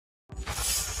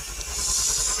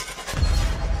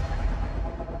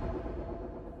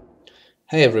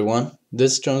Hey everyone,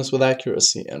 this is Jonas with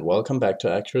AccuRC and welcome back to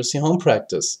AccuRC Home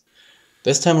Practice.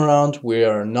 This time around we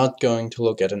are not going to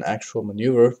look at an actual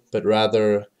maneuver, but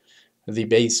rather the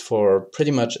base for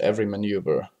pretty much every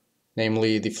maneuver,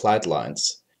 namely the flight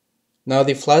lines. Now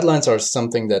the flight lines are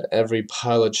something that every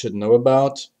pilot should know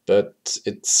about, but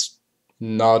it's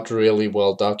not really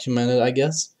well documented, I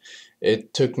guess.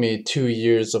 It took me 2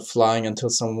 years of flying until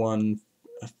someone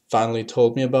finally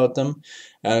told me about them,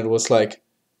 and it was like,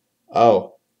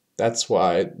 oh, that's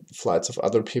why flights of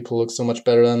other people look so much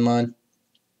better than mine.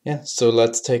 Yeah, so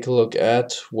let's take a look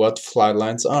at what flight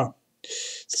lines are.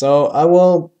 So I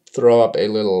will throw up a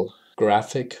little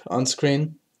graphic on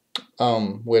screen,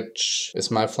 which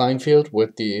is my flying field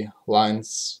with the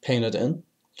lines painted in.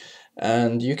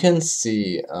 And you can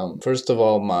see, first of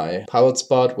all, my pilot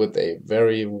spot with a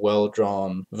very well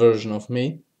drawn version of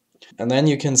me. And then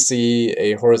you can see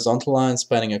a horizontal line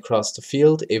spanning across the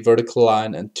field, a vertical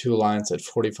line, and two lines at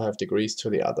 45 degrees to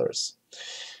the others.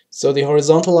 So the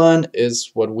horizontal line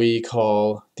is what we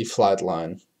call the flight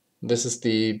line. This is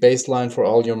the baseline for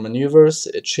all your maneuvers.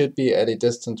 It should be at a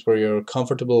distance where you're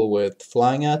comfortable with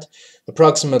flying at,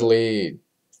 approximately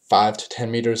 5 to 10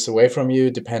 meters away from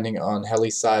you, depending on heli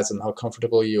size and how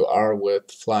comfortable you are with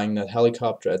flying that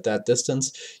helicopter at that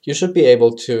distance. You should be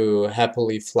able to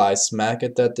happily fly smack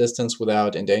at that distance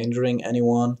without endangering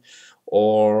anyone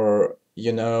or,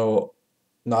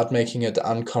 not making it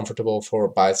uncomfortable for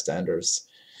bystanders.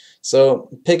 So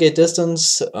pick a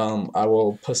distance. I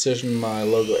will position my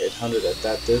logo 800 at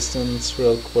that distance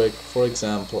real quick. For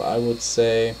example, I would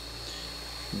say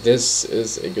this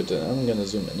is a good, I'm going to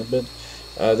zoom in a bit.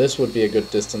 This would be a good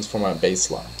distance for my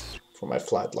baseline, for my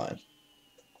flight line.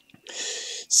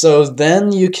 So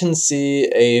then you can see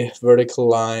a vertical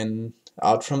line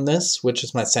out from this, which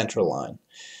is my central line.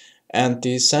 And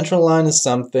the central line is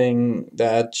something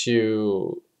that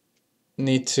you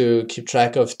need to keep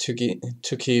track of to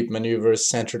keep maneuvers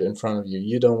centered in front of you.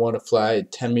 You don't want to fly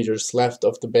 10 meters left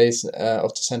of the base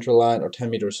of the central line or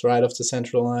 10 meters right of the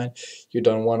central line. You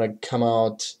don't want to come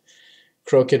out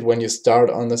crooked when you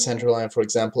start on the central line, for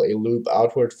example, a loop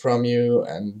outward from you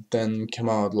and then come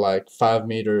out like 5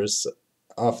 meters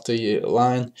off the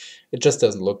line. It just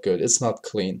doesn't look good. It's not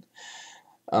clean.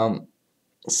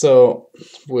 So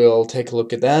we'll take a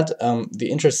look at that.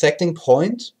 The intersecting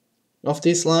point of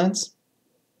these lines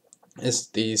is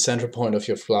the center point of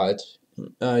your flight.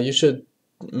 You should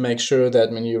make sure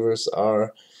that maneuvers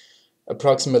are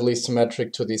approximately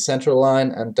symmetric to the center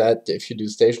line, and that if you do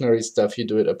stationary stuff, you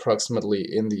do it approximately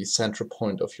in the center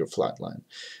point of your flight line.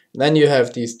 Then you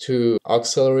have these two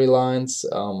auxiliary lines,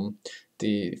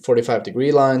 the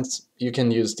 45-degree lines. You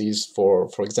can use these for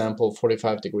example,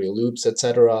 45-degree loops,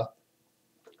 etc.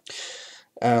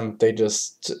 And they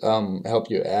just help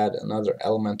you add another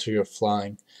element to your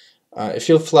flying. If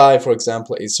you fly, for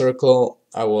example, a circle,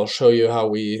 I will show you how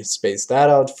we space that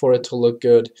out for it to look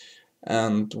good.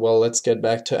 And well, let's get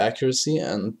back to accuracy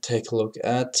and take a look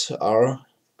at our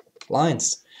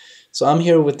lines. So I'm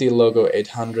here with the logo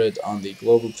 800 on the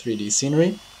global 3D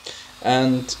scenery,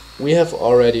 and we have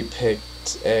already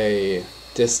picked a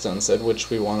distance at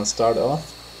which we want to start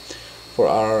off for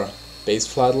our base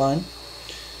flight line.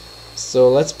 So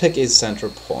let's pick a center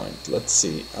point. Let's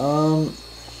see.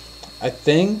 I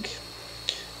think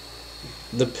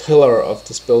the pillar of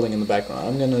this building in the background.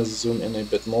 I'm gonna zoom in a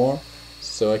bit more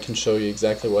so I can show you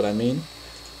exactly what I mean.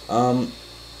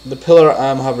 The pillar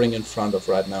I'm hovering in front of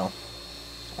right now,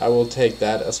 I will take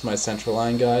that as my central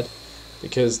line guide,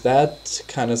 because that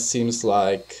kind of seems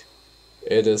like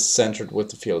it is centered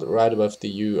with the field, right above the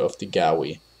U of the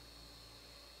GAWI.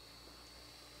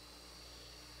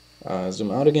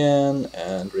 Zoom out again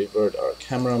and revert our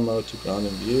camera mode to ground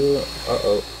in view.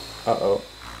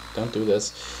 Don't do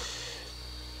this.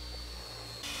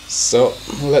 So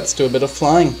let's do a bit of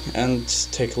flying and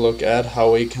take a look at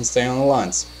how we can stay on the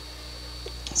lines.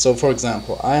 So for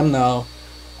example, I am now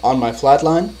on my flight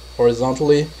line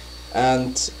horizontally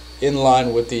and in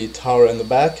line with the tower in the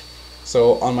back,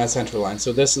 so on my center line.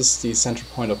 So this is the center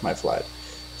point of my flight.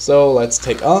 So let's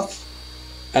take off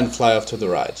and fly off to the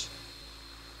right.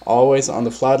 Always on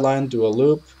the flight line, do a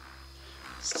loop,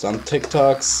 some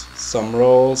tick-tocks, some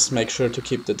rolls, make sure to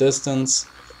keep the distance.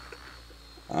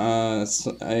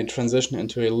 A transition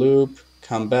into a loop,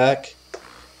 come back,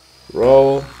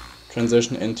 roll,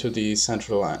 transition into the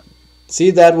central line.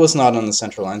 See, that was not on the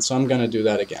central line, so I'm gonna do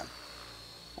that again.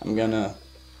 I'm gonna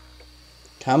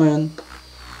come in,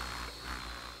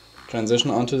 transition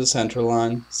onto the central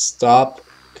line, stop,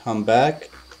 come back,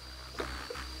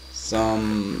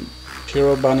 some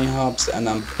Pyro bunny hops, and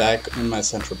I'm back in my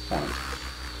central point.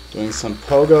 Doing some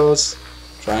pogos,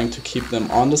 trying to keep them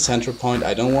on the center point.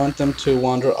 I don't want them to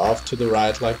wander off to the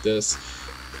right like this,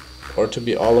 or to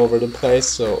be all over the place,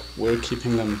 so we're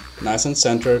keeping them nice and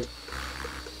centered.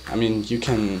 I mean, you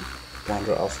can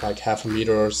wander off like half a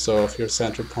meter or so of your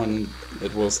center point and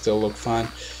it will still look fine,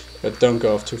 but don't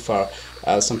go off too far.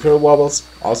 Some piro wobbles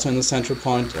also in the center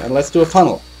point, and let's do a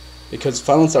funnel, because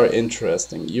funnels are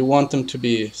interesting. You want them to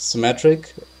be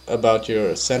symmetric about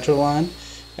your center line,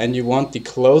 and you want the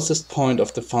closest point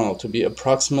of the funnel to be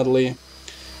approximately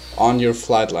on your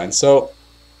flight line. So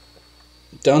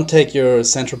don't take your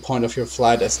center point of your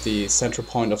flight as the center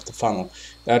point of the funnel.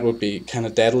 That would be kind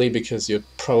of deadly, because you'd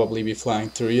probably be flying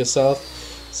through yourself.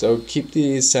 So keep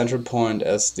the center point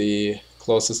as the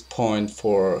closest point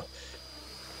for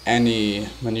any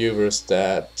maneuvers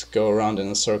that go around in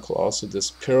a circle. Also this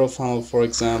piro funnel, for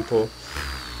example.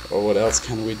 Or what else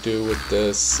can we do with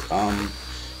this? I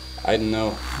don't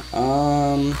know.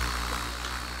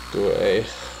 Do a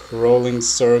rolling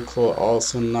circle,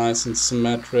 also nice and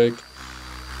symmetric.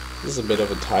 This is a bit of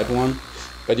a tight one,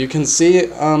 but you can see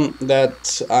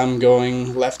that I'm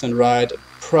going left and right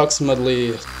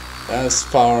approximately as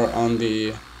far on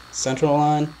the central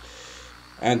line,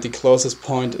 and the closest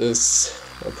point is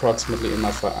approximately in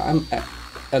my flight. I'm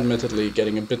admittedly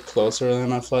getting a bit closer than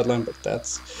my flight line, but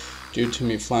that's due to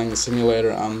me flying the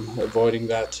simulator. I'm avoiding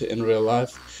that in real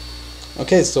life.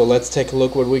 Okay, so let's take a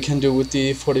look what we can do with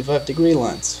the 45-degree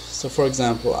lines. So for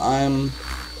example, I'm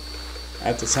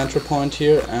at the center point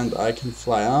here, and I can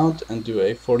fly out and do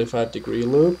a 45-degree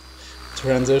loop,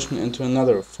 transition into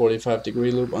another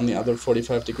 45-degree loop on the other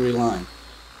 45-degree line,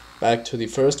 back to the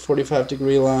first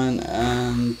 45-degree line,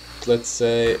 and let's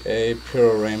say a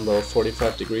piro rainbow,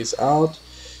 45 degrees out,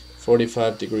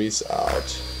 45 degrees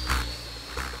out.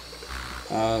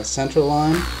 Center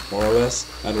line, more or less.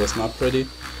 That was not pretty.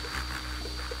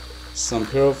 Some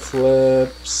piro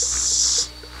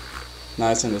flips,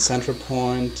 nice in the center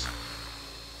point.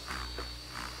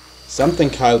 Something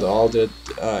Kyle Dahl did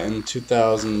in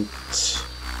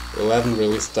 2011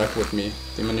 really stuck with me.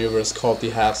 The maneuver is called the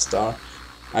half star.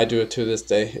 I do it to this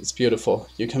day. It's beautiful.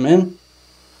 You come in,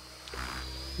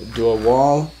 do a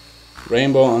wall,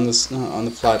 rainbow on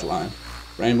the flight line,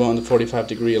 rainbow on the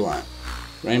 45-degree line,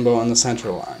 rainbow on the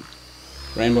center line,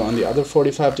 rainbow on the other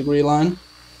 45-degree line,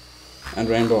 and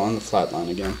rainbow on the flat line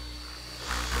again.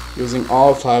 Using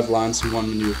all 5 lines in one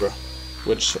maneuver,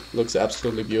 which looks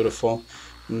absolutely beautiful.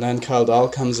 And then Kyle Dahl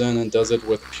comes in and does it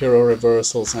with piro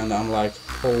reversals, and I'm like,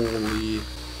 holy.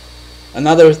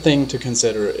 Another thing to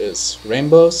consider is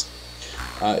rainbows.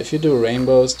 If you do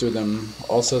rainbows, do them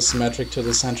also symmetric to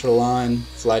the central line.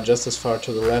 Fly just as far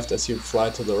to the left as you fly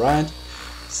to the right.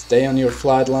 Stay on your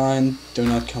flight line. Do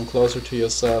not come closer to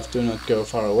yourself. Do not go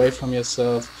far away from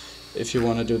yourself. If you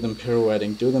want to do them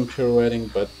pirouetting, do them pirouetting,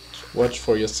 but watch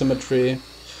for your symmetry,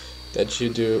 that you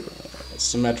do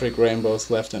symmetric rainbows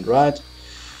left and right.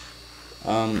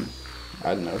 I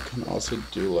don't know, can also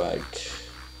do like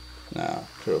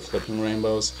piro flipping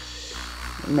rainbows.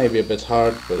 Maybe a bit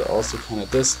hard, but also kind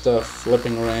of this stuff,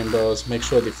 flipping rainbows. Make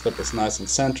sure the flip is nice and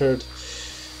centered.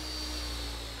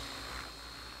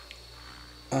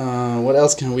 What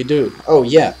else can we do? Oh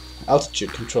yeah,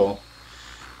 altitude control.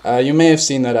 You may have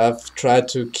seen that I've tried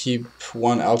to keep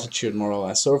one altitude more or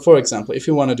less. So for example, if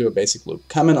you want to do a basic loop,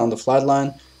 come in on the flight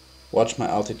line, watch my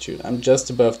altitude. I'm just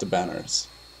above the banners.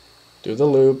 Do the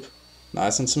loop,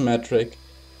 nice and symmetric,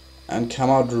 and come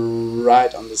out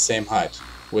right on the same height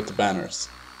with the banners.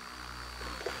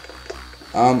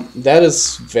 That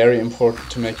is very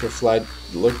important to make your flight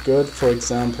look good. For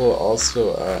example,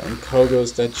 also in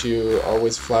pogos, that you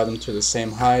always fly them to the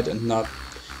same height and not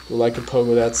do like a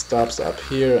pogo that stops up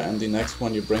here and the next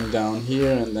one you bring down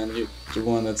here, and then you do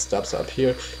one that stops up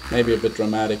here. Maybe a bit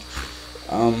dramatic.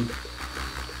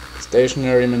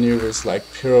 Stationary maneuvers like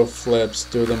piro flips,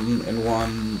 do them in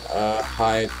one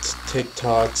height.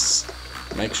 Tic-tocs,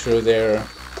 make sure they're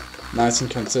nice and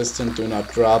consistent, do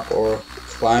not drop or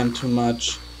climb too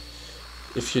much.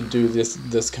 If you do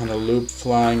this kind of loop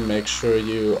flying, make sure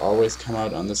you always come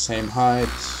out on the same height.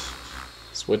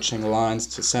 Switching lines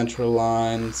to central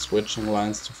line, switching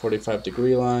lines to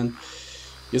 45-degree line.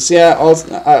 You see, I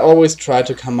always try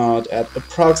to come out at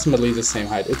approximately the same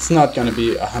height. It's not going to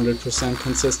be 100%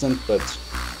 consistent, but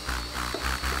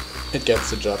it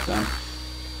gets the job done.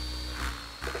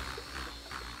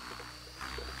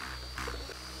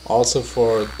 Also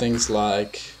for things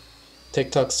like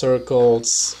tic-toc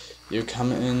circles, you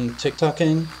come in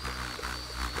tic-tocking.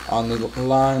 On the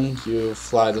line, you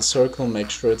fly the circle, make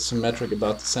sure it's symmetric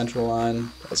about the central line,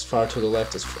 as far to the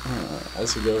left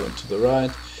as you go to the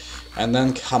right, and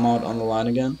then come out on the line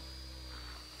again.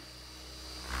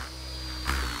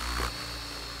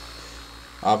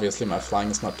 Obviously my flying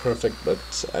is not perfect, but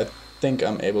I think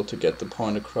I'm able to get the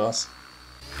point across.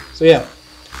 So yeah,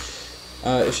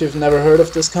 if you've never heard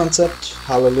of this concept,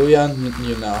 hallelujah,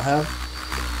 you now have.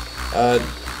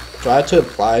 Try to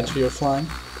apply it to your flying.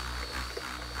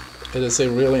 It is a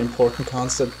really important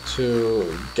concept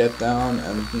to get down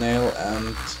and nail,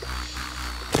 and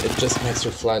it just makes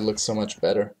your flight look so much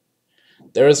better.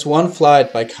 There is one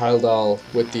flight by Kyle Dahl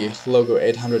with the Logo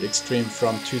 800 Extreme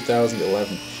from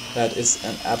 2011 that is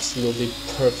an absolutely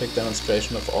perfect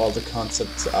demonstration of all the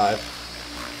concepts I've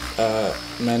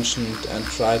mentioned and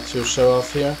tried to show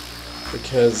off here,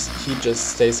 because he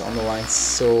just stays on the line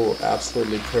so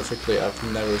absolutely perfectly. I've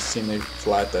never seen a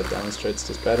flight that demonstrates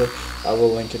this better. I will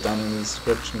link it down in the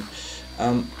description.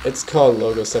 It's called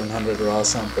Logo 700 Raw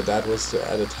Sound, but that was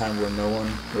at a time where no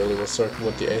one really was certain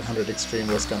what the 800 Extreme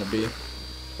was gonna be.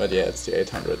 But yeah, it's the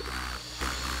 800.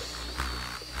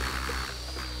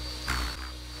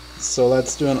 So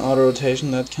let's do an auto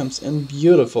rotation that comes in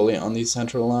beautifully on the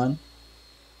central line.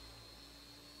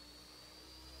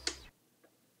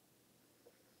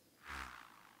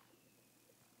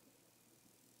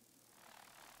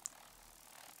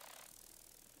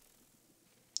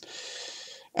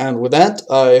 And with that,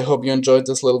 I hope you enjoyed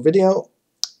this little video.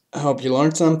 I hope you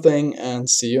learned something, and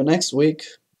see you next week.